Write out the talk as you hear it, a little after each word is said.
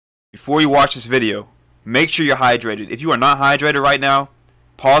before you watch this video, make sure you're hydrated. If you are not hydrated right now,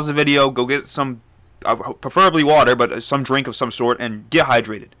 pause the video, go get some, preferably water, but some drink of some sort, and get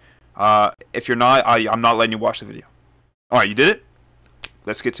hydrated. If you're not, I'm not letting you watch the video. Alright, you did it?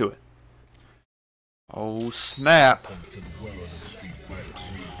 Let's get to it. Oh snap.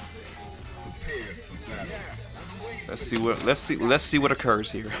 Let's see what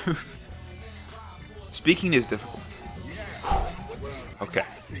occurs here. Speaking is difficult. Okay.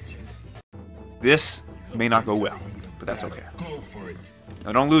 This may not go well, but that's okay.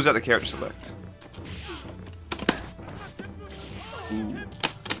 Now don't lose at the character select. Ooh.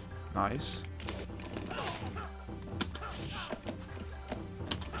 Nice.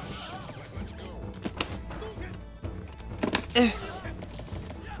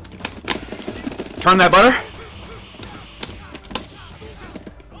 Turn that butter.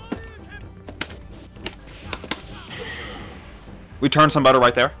 We turned some butter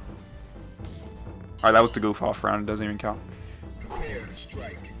right there. Alright, that was the goof off round. It doesn't even count. Prepare to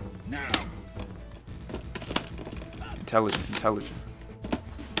strike. Now. Intelligent, intelligent.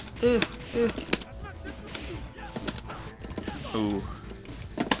 Ooh.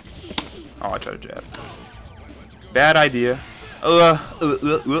 Oh, I tried to jab. Bad idea.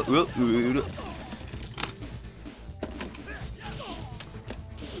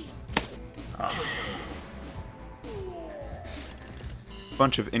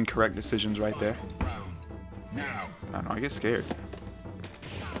 Bunch of incorrect decisions right there. I don't know, I get scared.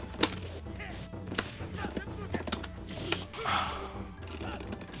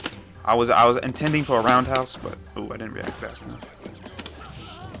 I was intending for a roundhouse, but oh, I didn't react fast enough.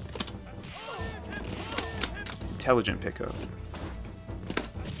 Intelligent pickup.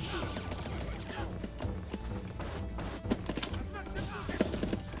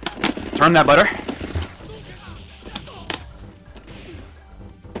 Turn that butter.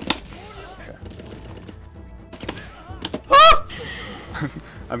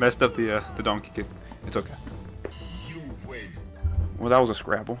 I messed up the donkey kick. It's okay. Well, that was a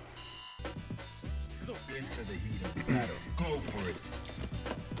scrabble.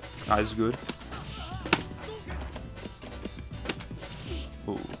 Nice, good.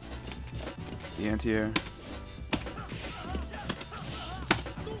 Ooh. The anti-air.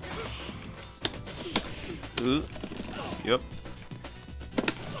 Ooh. Yep.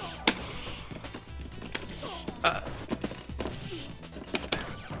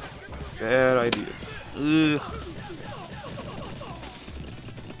 Bad idea. Ugh.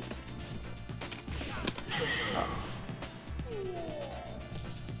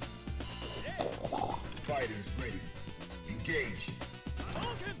 Fighters ready. Engage.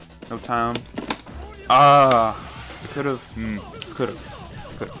 No time. Ah, could have. Could have.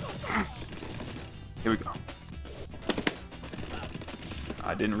 Here we go.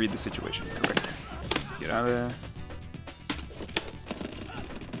 I didn't read the situation correctly. Get out of there.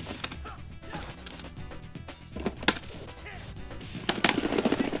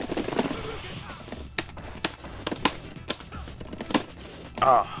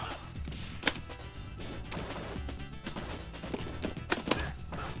 Ah.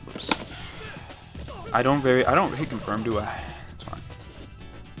 Whoops. I don't hit confirm, do I? It's fine.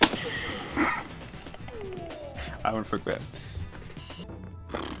 I went for bad.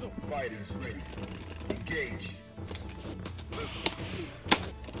 Fighters ready. Engage.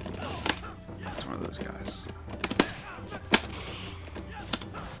 It's one of those guys.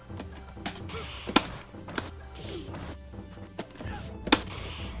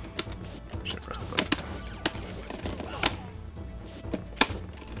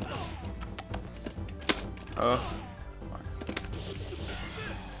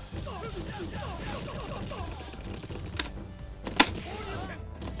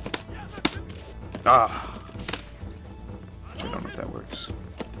 Ah. I don't know if that works.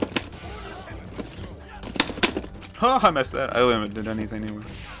 Oh, I messed that. I haven't did anything anyway.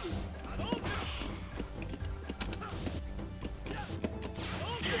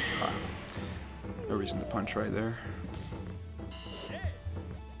 Ah. No reason to punch right there.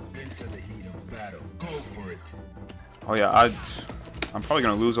 Into the heat of battle. Go for it. Oh yeah, I'm probably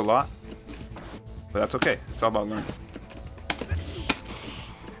gonna lose a lot, but that's okay. It's all about learning.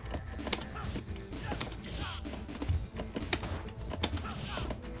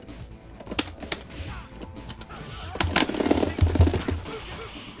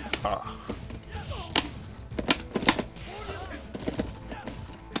 Ah.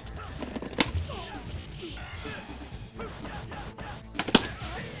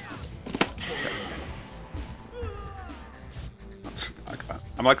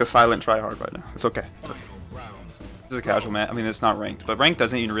 I'm like a silent tryhard right now. It's okay. This is a casual match. I mean, it's not ranked, but ranked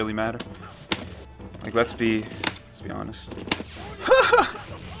doesn't even really matter. Like, let's be honest.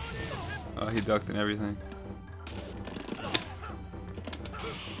 Oh, he ducked and everything.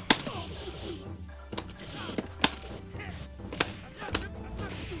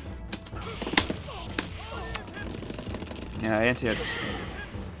 Yeah, anti-edge.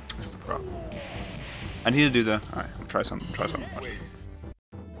 That's the problem. I need to do the. Alright, I'll try something. Watch this.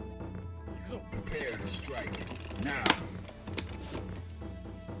 Prepare to strike. Now.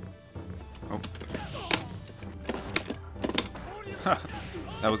 Oh.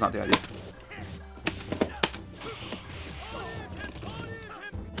 That was not the idea.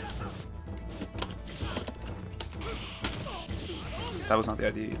 That was not the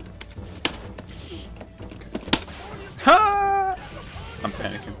idea either. Ha! I'm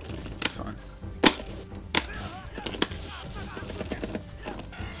panicking. It's fine.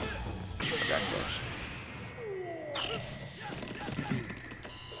 Backdash.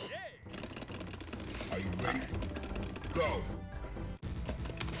 Are you ready? Go.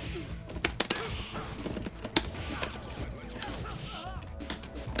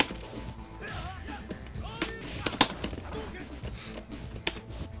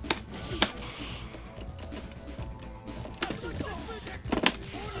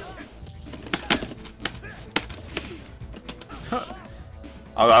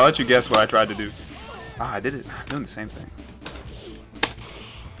 I'll let you guess what I tried to do. Ah, I did it. I'm doing the same thing.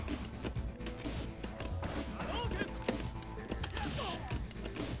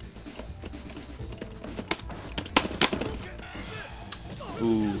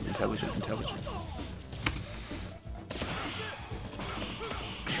 Ooh, intelligent.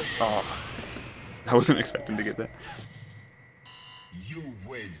 Oh, I wasn't expecting to get that. You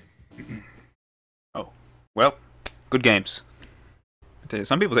win. Oh, well, good games. I tell you,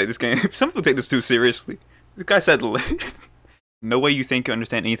 some people take this game. Some people take this too seriously. The guy said, "No way you think you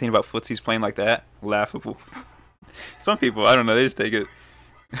understand anything about footsies playing like that." Laughable. Some people, I don't know, they just take it.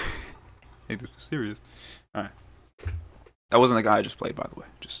 Take this too serious. All right. That wasn't the guy I just played, by the way.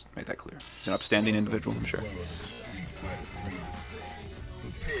 Just make that clear. He's an upstanding individual, I'm sure.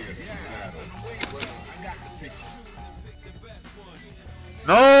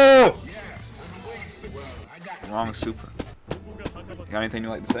 No! Wrong super. You got anything you'd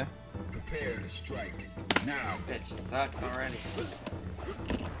like to say? Prepare to strike. Now. Bitch sucks already.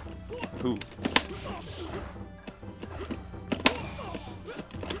 Who?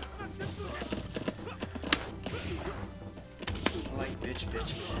 I like bitch.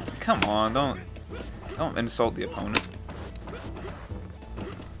 Come on, don't insult the opponent.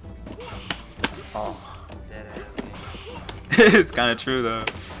 Oh. Dead ass game. It's kind of true though.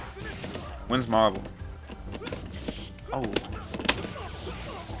 When's Marvel? Oh.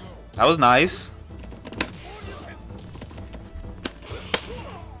 That was nice.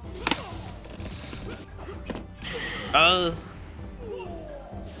 Are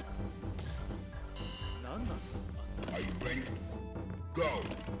you ready? Go.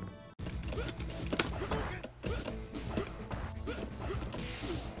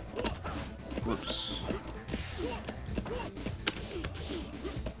 Whoops.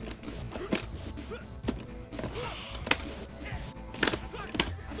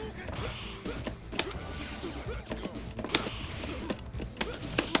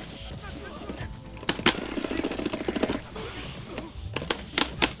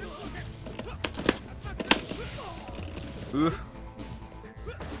 Ooh.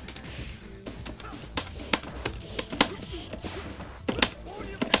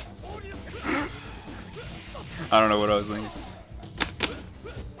 I don't know what I was thinking.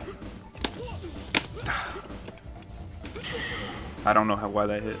 I don't know why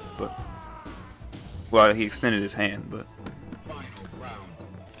that hit, but well, he extended his hand, but Final round.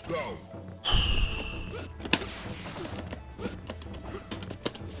 Go.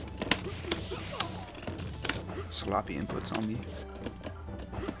 sloppy inputs on me.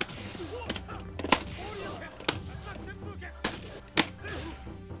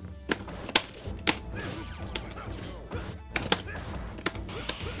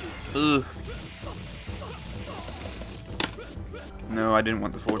 Ugh. No, I didn't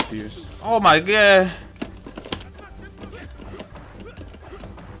want the forward pierce. Oh my god!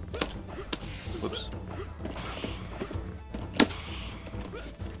 Whoops.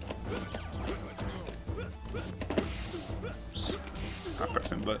 Not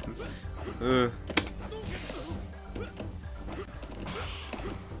pressing buttons. Ugh.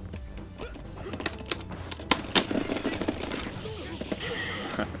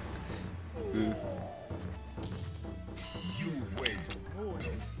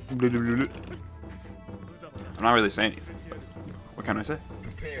 I'm not really saying anything. But what can I say?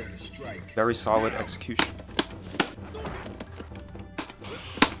 Prepare to strike. Very solid execution.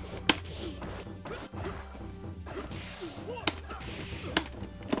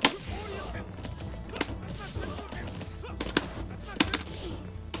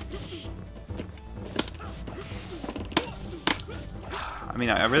 I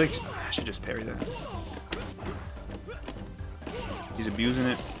mean, I should just parry that. He's abusing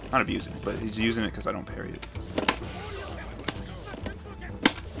it. Not abusing it, but he's using it because I don't parry it.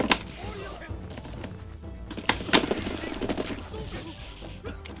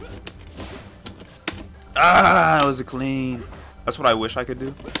 Ah, that was a clean. That's what I wish I could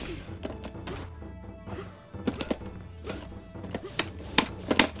do.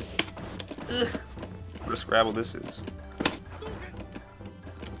 Ugh. What a scrabble this is.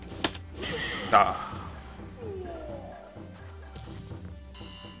 Ah.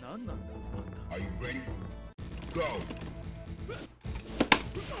 Are you ready? Go.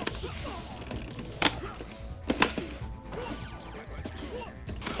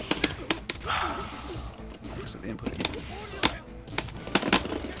 Where's the input?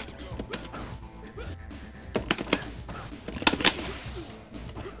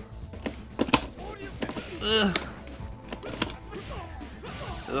 Ugh.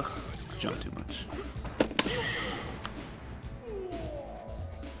 Ugh. Jump too much.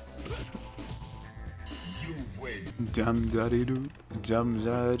 You win. Jum daddy doo. Jum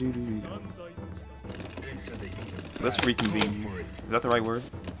daddy doo. Into the heat of Let's battle. reconvene. Go for it. Is that the right word?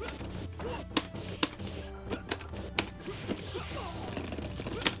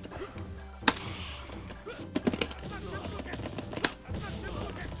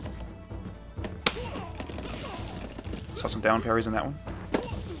 Saw some down parries in that one.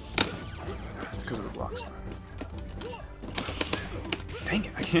 It's because of the blocks. Dang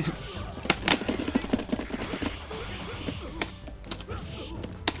it, I can't.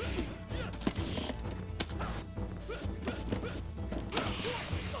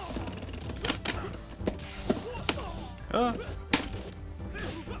 Ah.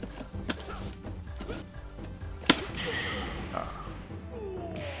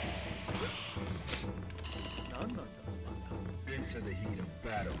 Into the heat of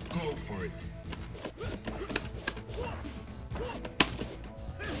battle. Go for it.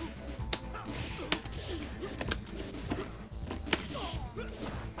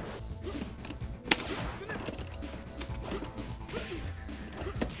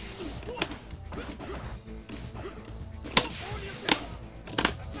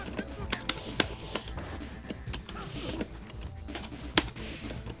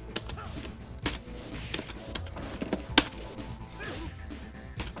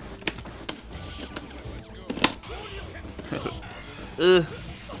 Ugh.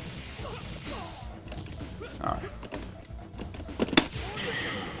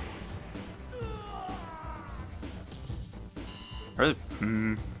 Alright.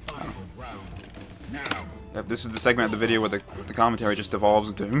 Final round. Now. Yep, this is the segment of the video where the commentary just devolves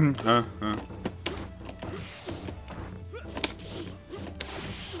into Huh.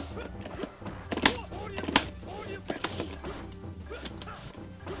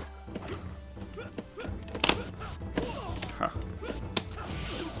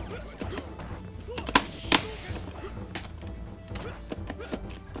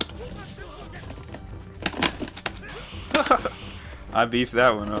 I beefed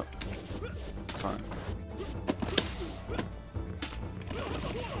that one up. It's fine.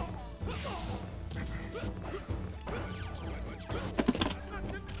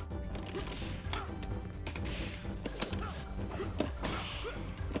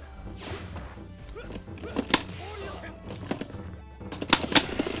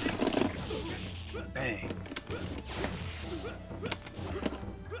 Dang.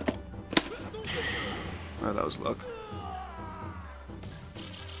 Well, that was luck.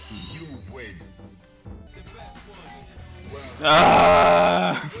 You win.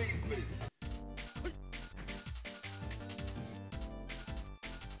 Ah!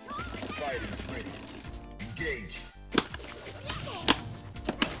 Fighting ready. Engage.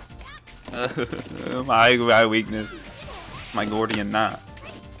 my weakness. My Gordian knot.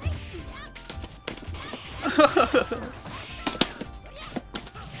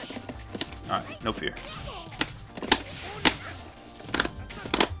 Alright, no fear.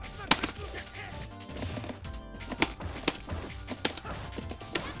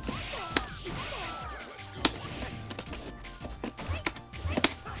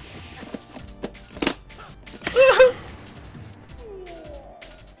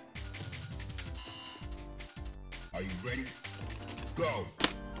 Are you ready? Go.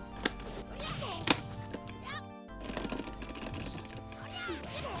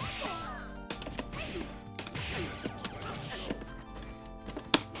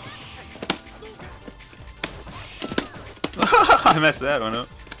 I messed that one up.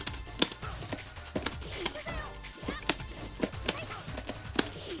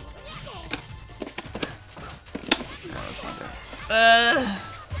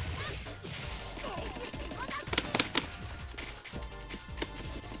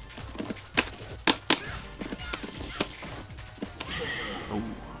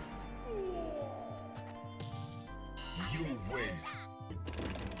 You win.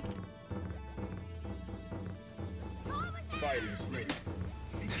 Fighters ready.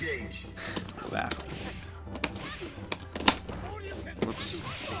 Engage. Wow. Whoops.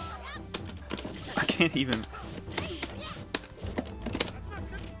 I can't even.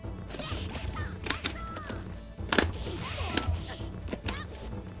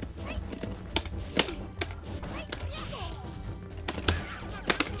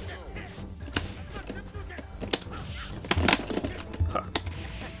 Huh.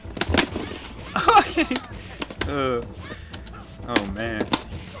 I can't. Oh man.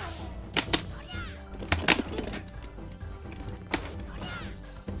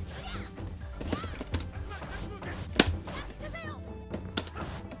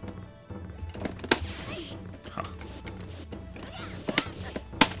 Huh.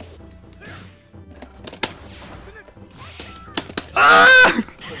 Ah!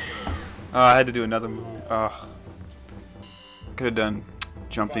 Oh, I had to do another move. Oh. Could have done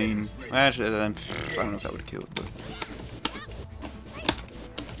jumping. Actually, I don't know if that would have killed, but.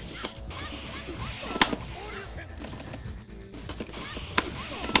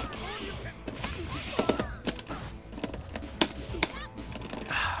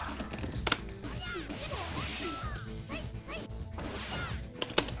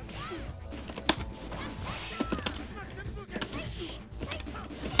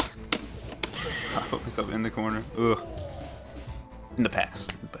 I put myself in the corner. Ugh. In the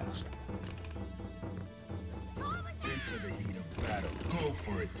past. In the past. Into the heat of battle. Go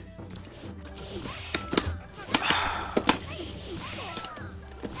for it.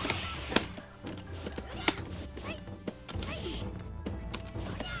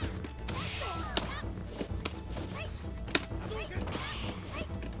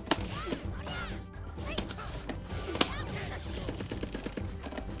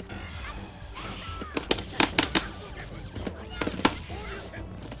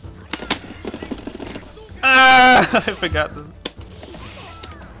 Ah! I forgot the.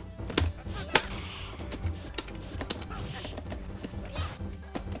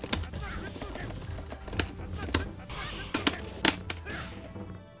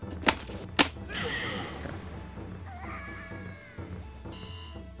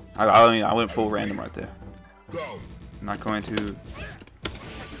 I mean, I went full random right there. Go. I'm not going to.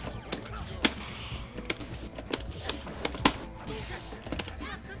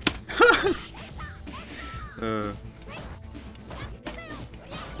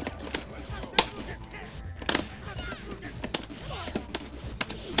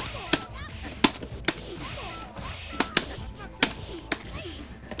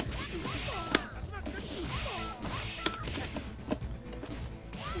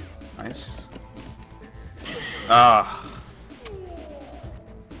 Nice. Ah.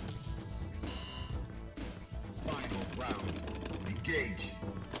 Final round. Engage.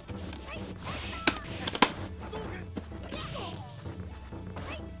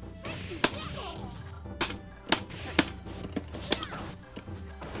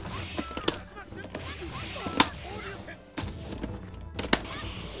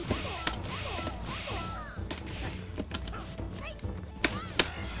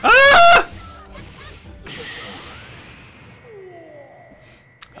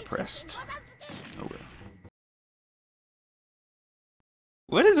 Pressed. Oh well.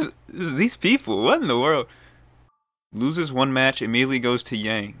 What is these people? What in the world? Loses one match, immediately goes to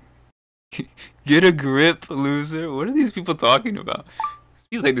Yang. Get a grip, loser. What are these people talking about?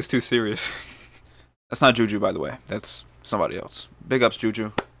 Seems like this too serious. That's not Juju, by the way. That's somebody else. Big ups,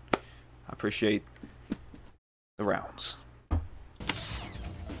 Juju. I appreciate the rounds.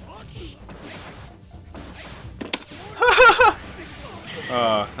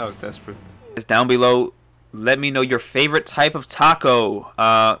 That was desperate. It's down below. Let me know your favorite type of taco.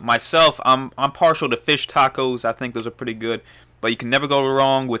 Myself, I'm partial to fish tacos. I think those are pretty good. But you can never go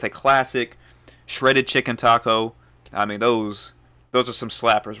wrong with a classic shredded chicken taco. I mean, those are some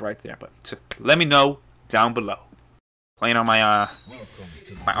slappers right there. But let me know down below. Playing on my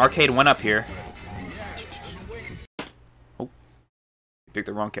my arcade one up here. Oh, picked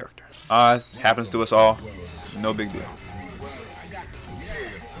the wrong character. Happens to us all. No big deal.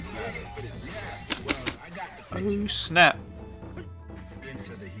 Oh snap!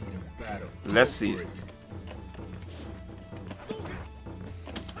 Into the heat of battle. Let's Go see for it.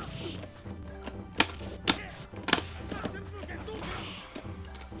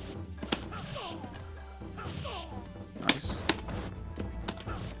 Nice.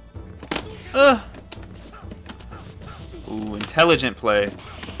 Ooh, intelligent play.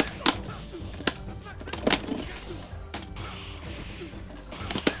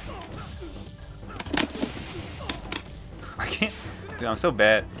 I can't. Dude, I'm so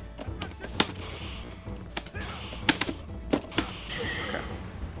bad. Okay.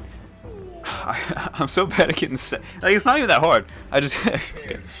 I'm so bad at getting set. Like, it's not even that hard. I just.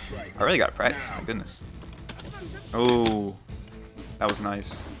 Okay. I really gotta practice. My goodness. Oh, that was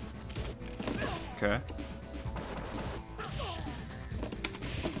nice. Okay.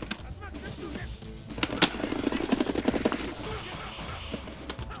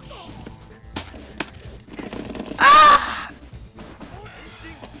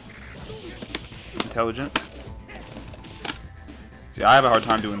 Intelligent. See, I have a hard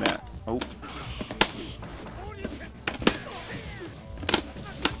time doing that. Oh.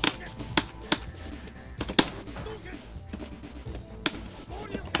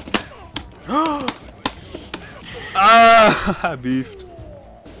 I beefed.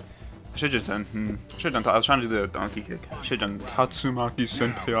 I should have done. Should have done. I was trying to do the donkey kick. Should have done Tatsumaki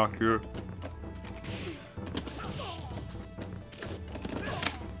Senpai here.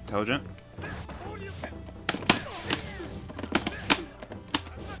 Intelligent.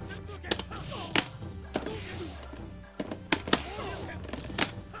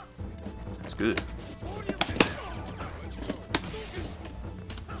 That's good.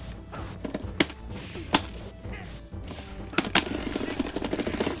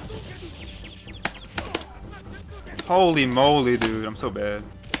 Holy moly, dude, I'm so bad.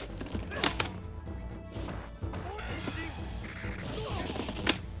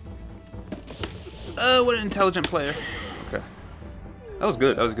 What an intelligent player. Okay. That was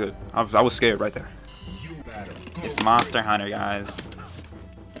good, that was good. I was scared right there. It's Monster Hunter, guys.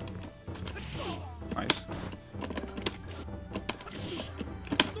 Nice.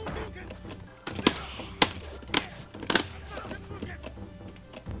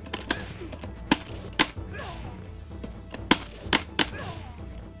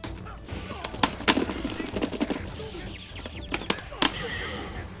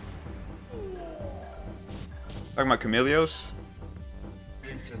 Talking about Camelios?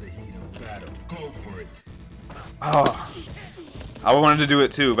 Into the heat of battle. Go for it. Oh, I wanted to do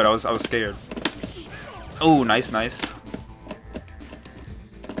it too, but I was scared. Oh, nice, nice.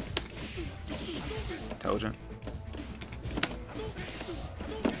 Intelligent.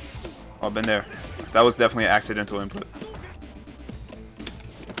 Oh, I've been there. That was definitely an accidental input.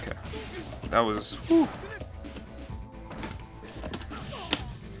 Okay, that was. Whew.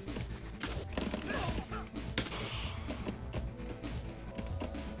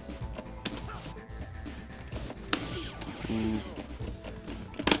 Ooh.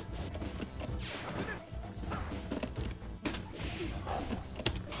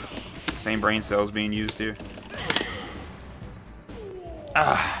 Same brain cells being used here.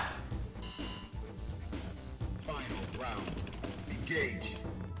 Ah. Final round. Engage.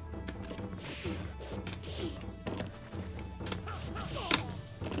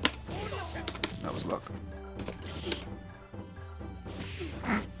 That was luck.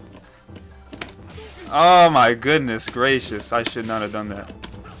 Oh my goodness gracious, I should not have done that.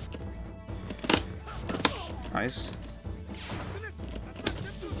 Nice.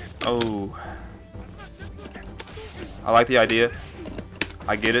 Oh. I like the idea.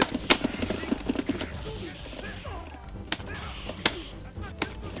 I get it.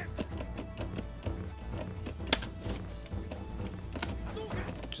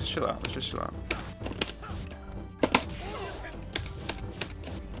 Just chill out, let's just chill out.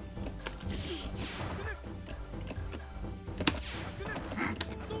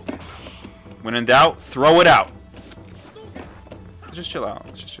 When in doubt, throw it out. Let's just chill out.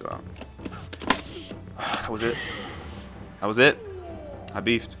 Let's just chill out. That was it. That was it. I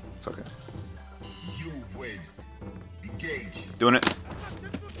beefed. It's okay. You win. Engage. Doing it.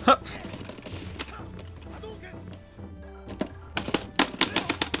 Huh.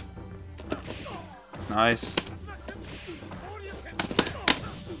 Nice.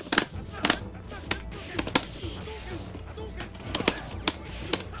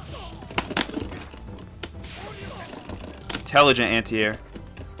 Intelligent anti-air.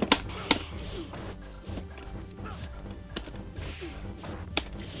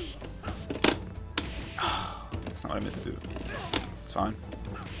 That's not what I meant to do. It's fine.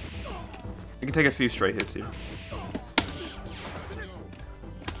 You can take a few straight hits here.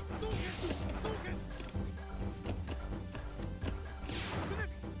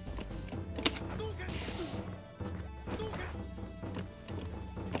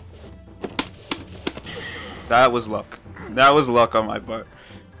 That was luck. That was luck on my part.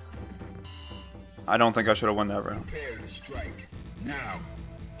 I don't think I should have won that round. Prepare to strike. Now.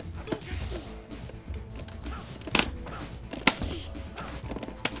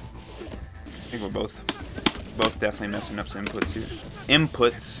 I think we're both definitely messing up some inputs here.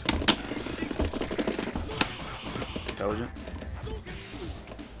 Inputs. Intelligent.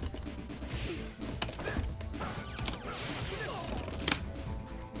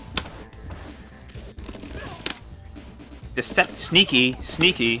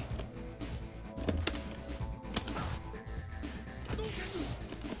 Sneaky.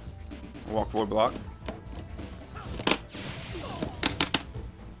 Walk forward block.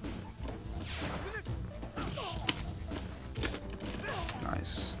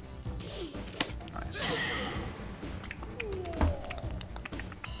 Nice.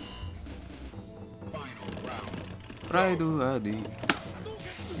 Prajdu Adi.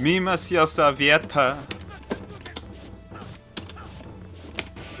 Mima sia Savieta.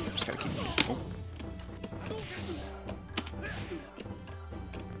 Just gotta keep moving.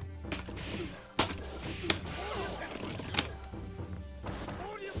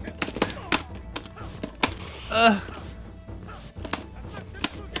 Oh.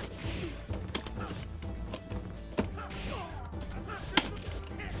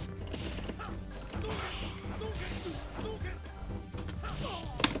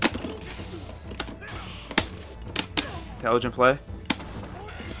 Intelligent play.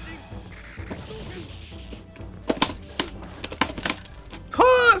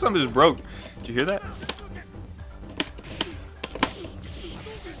 Something just broke. Did you hear that?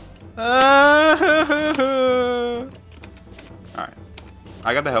 Alright.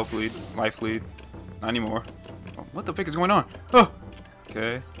 I got the health lead. Life lead. Not anymore. Oh, what the fuck is going on? Oh!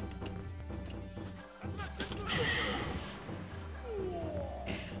 Okay.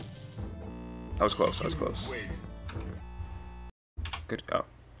 That was close. Good go.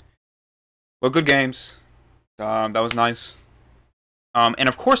 Well, good games. That was nice. And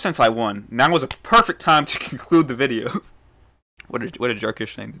of course, since I won, now was a perfect time to conclude the video. What a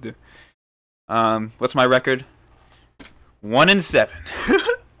jerkish thing to do. What's my record? 1-7.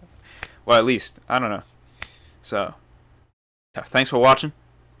 Well, at least I don't know. So, thanks for watching.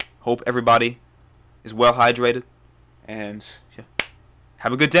 Hope everybody is well hydrated, and yeah,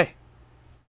 have a good day.